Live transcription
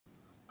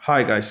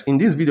Hi guys, in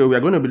this video we are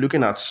going to be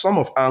looking at sum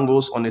of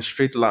angles on a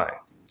straight line.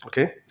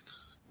 Okay,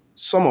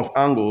 sum of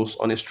angles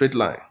on a straight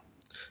line.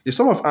 The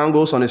sum of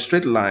angles on a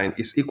straight line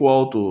is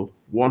equal to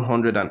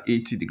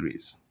 180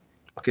 degrees.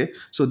 Okay,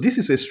 so this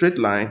is a straight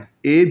line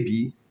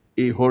AB,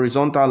 a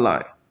horizontal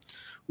line.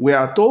 We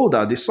are told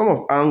that the sum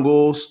of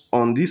angles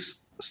on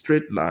this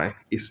straight line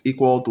is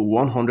equal to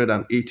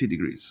 180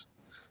 degrees.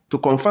 To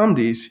confirm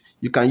this,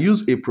 you can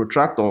use a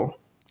protractor,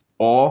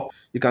 or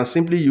you can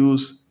simply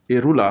use a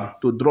ruler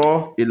to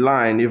draw a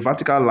line, a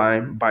vertical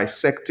line,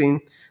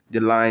 bisecting the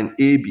line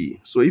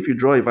AB. So if you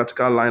draw a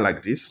vertical line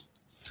like this,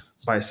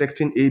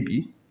 bisecting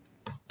AB,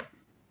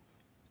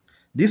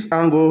 this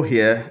angle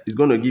here is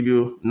going to give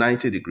you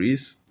 90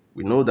 degrees.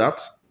 We know that.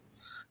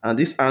 And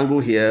this angle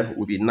here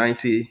will be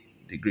 90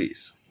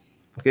 degrees.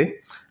 Okay.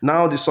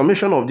 Now the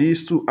summation of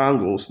these two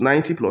angles,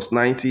 90 plus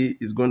 90,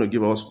 is going to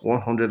give us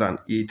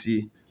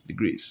 180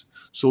 degrees.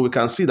 So we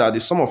can see that the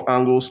sum of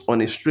angles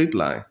on a straight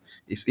line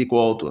is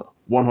equal to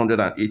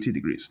 180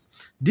 degrees.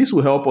 This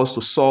will help us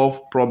to solve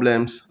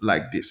problems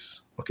like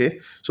this. Okay.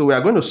 So we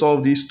are going to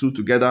solve these two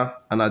together,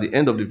 and at the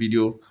end of the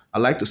video, I'd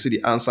like to see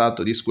the answer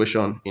to this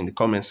question in the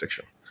comment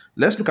section.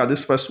 Let's look at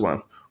this first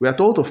one. We are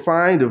told to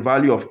find the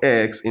value of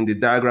x in the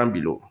diagram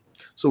below.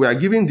 So we are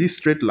given this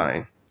straight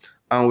line,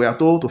 and we are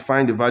told to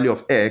find the value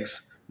of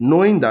x,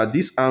 knowing that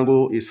this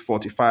angle is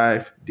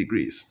 45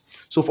 degrees.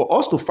 So for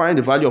us to find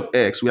the value of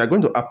x, we are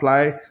going to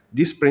apply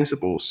this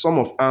principle: sum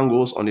of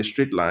angles on a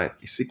straight line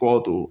is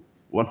equal to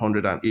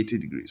 180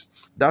 degrees.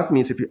 That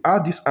means if you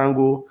add this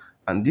angle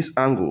and this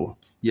angle,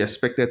 you're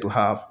expected to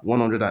have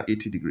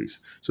 180 degrees.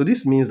 So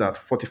this means that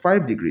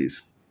 45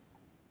 degrees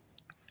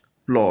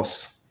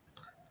plus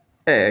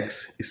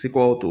x is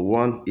equal to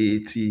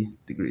 180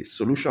 degrees.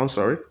 Solution,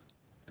 sorry.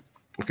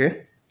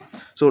 Okay.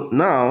 So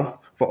now,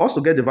 for us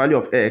to get the value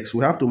of x,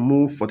 we have to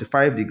move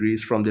 45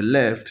 degrees from the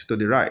left to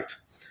the right.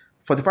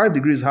 45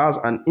 degrees has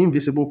an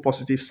invisible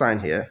positive sign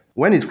here.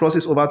 When it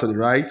crosses over to the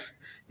right,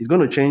 it's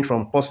going to change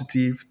from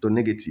positive to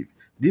negative.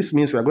 This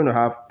means we are going to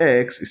have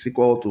x is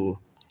equal to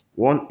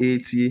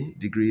 180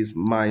 degrees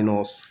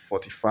minus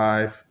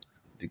 45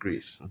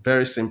 degrees.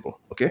 Very simple,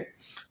 okay?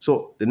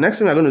 So the next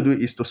thing we're going to do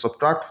is to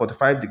subtract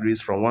 45 degrees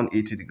from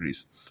 180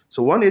 degrees.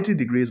 So 180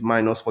 degrees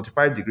minus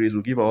 45 degrees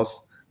will give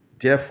us,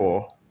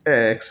 therefore,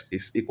 x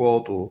is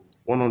equal to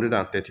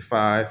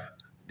 135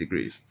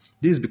 degrees.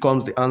 This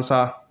becomes the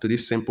answer to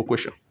this simple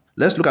question.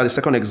 Let's look at the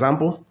second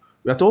example.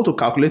 We are told to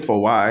calculate for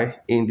y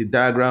in the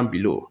diagram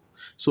below.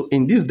 So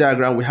in this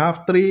diagram, we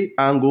have three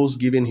angles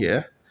given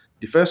here.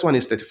 The first one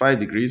is 35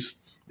 degrees.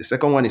 The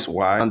second one is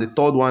y, and the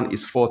third one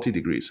is 40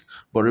 degrees.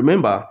 But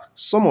remember,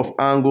 sum of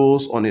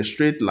angles on a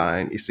straight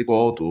line is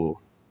equal to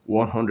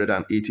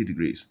 180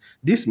 degrees.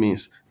 This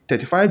means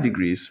 35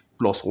 degrees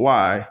plus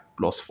y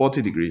plus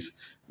 40 degrees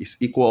is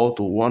equal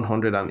to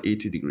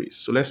 180 degrees.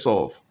 So let's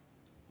solve.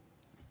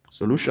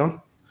 Solution.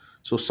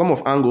 So sum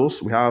of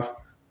angles, we have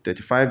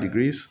 35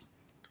 degrees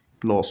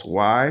plus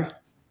y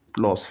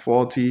plus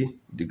 40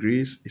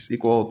 degrees is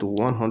equal to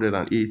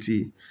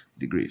 180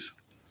 degrees.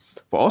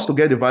 For us to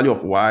get the value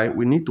of y,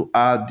 we need to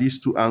add these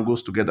two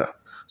angles together.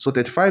 So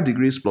 35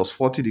 degrees plus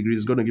 40 degrees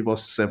is going to give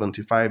us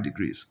 75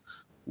 degrees.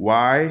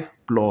 Y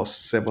plus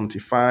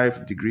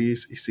 75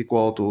 degrees is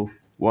equal to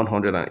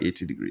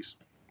 180 degrees.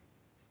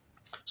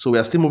 So we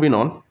are still moving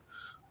on.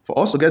 For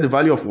us to get the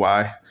value of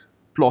y,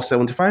 plus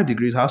 75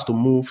 degrees has to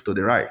move to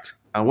the right.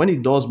 And when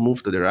it does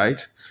move to the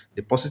right,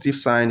 the positive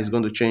sign is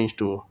going to change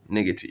to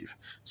negative.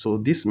 So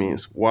this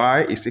means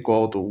y is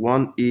equal to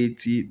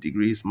 180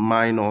 degrees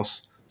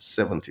minus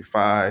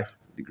 75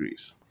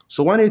 degrees.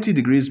 So 180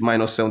 degrees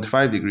minus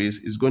 75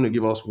 degrees is going to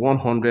give us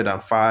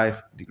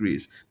 105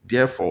 degrees.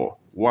 Therefore,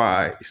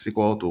 y is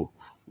equal to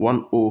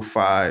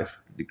 105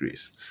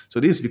 degrees. So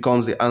this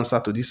becomes the answer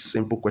to this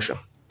simple question.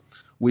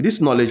 With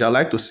this knowledge, I'd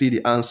like to see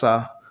the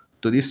answer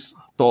to this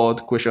third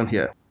question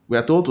here. We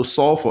are told to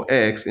solve for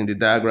x in the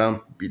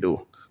diagram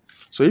below.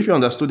 So if you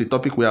understood the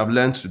topic we have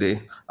learned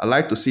today, I'd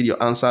like to see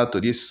your answer to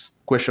this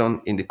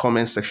question in the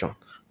comment section.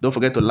 Don't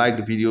forget to like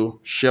the video,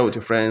 share with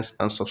your friends,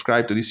 and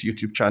subscribe to this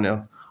YouTube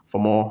channel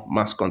for more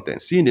maths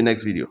content. See you in the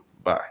next video.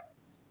 Bye.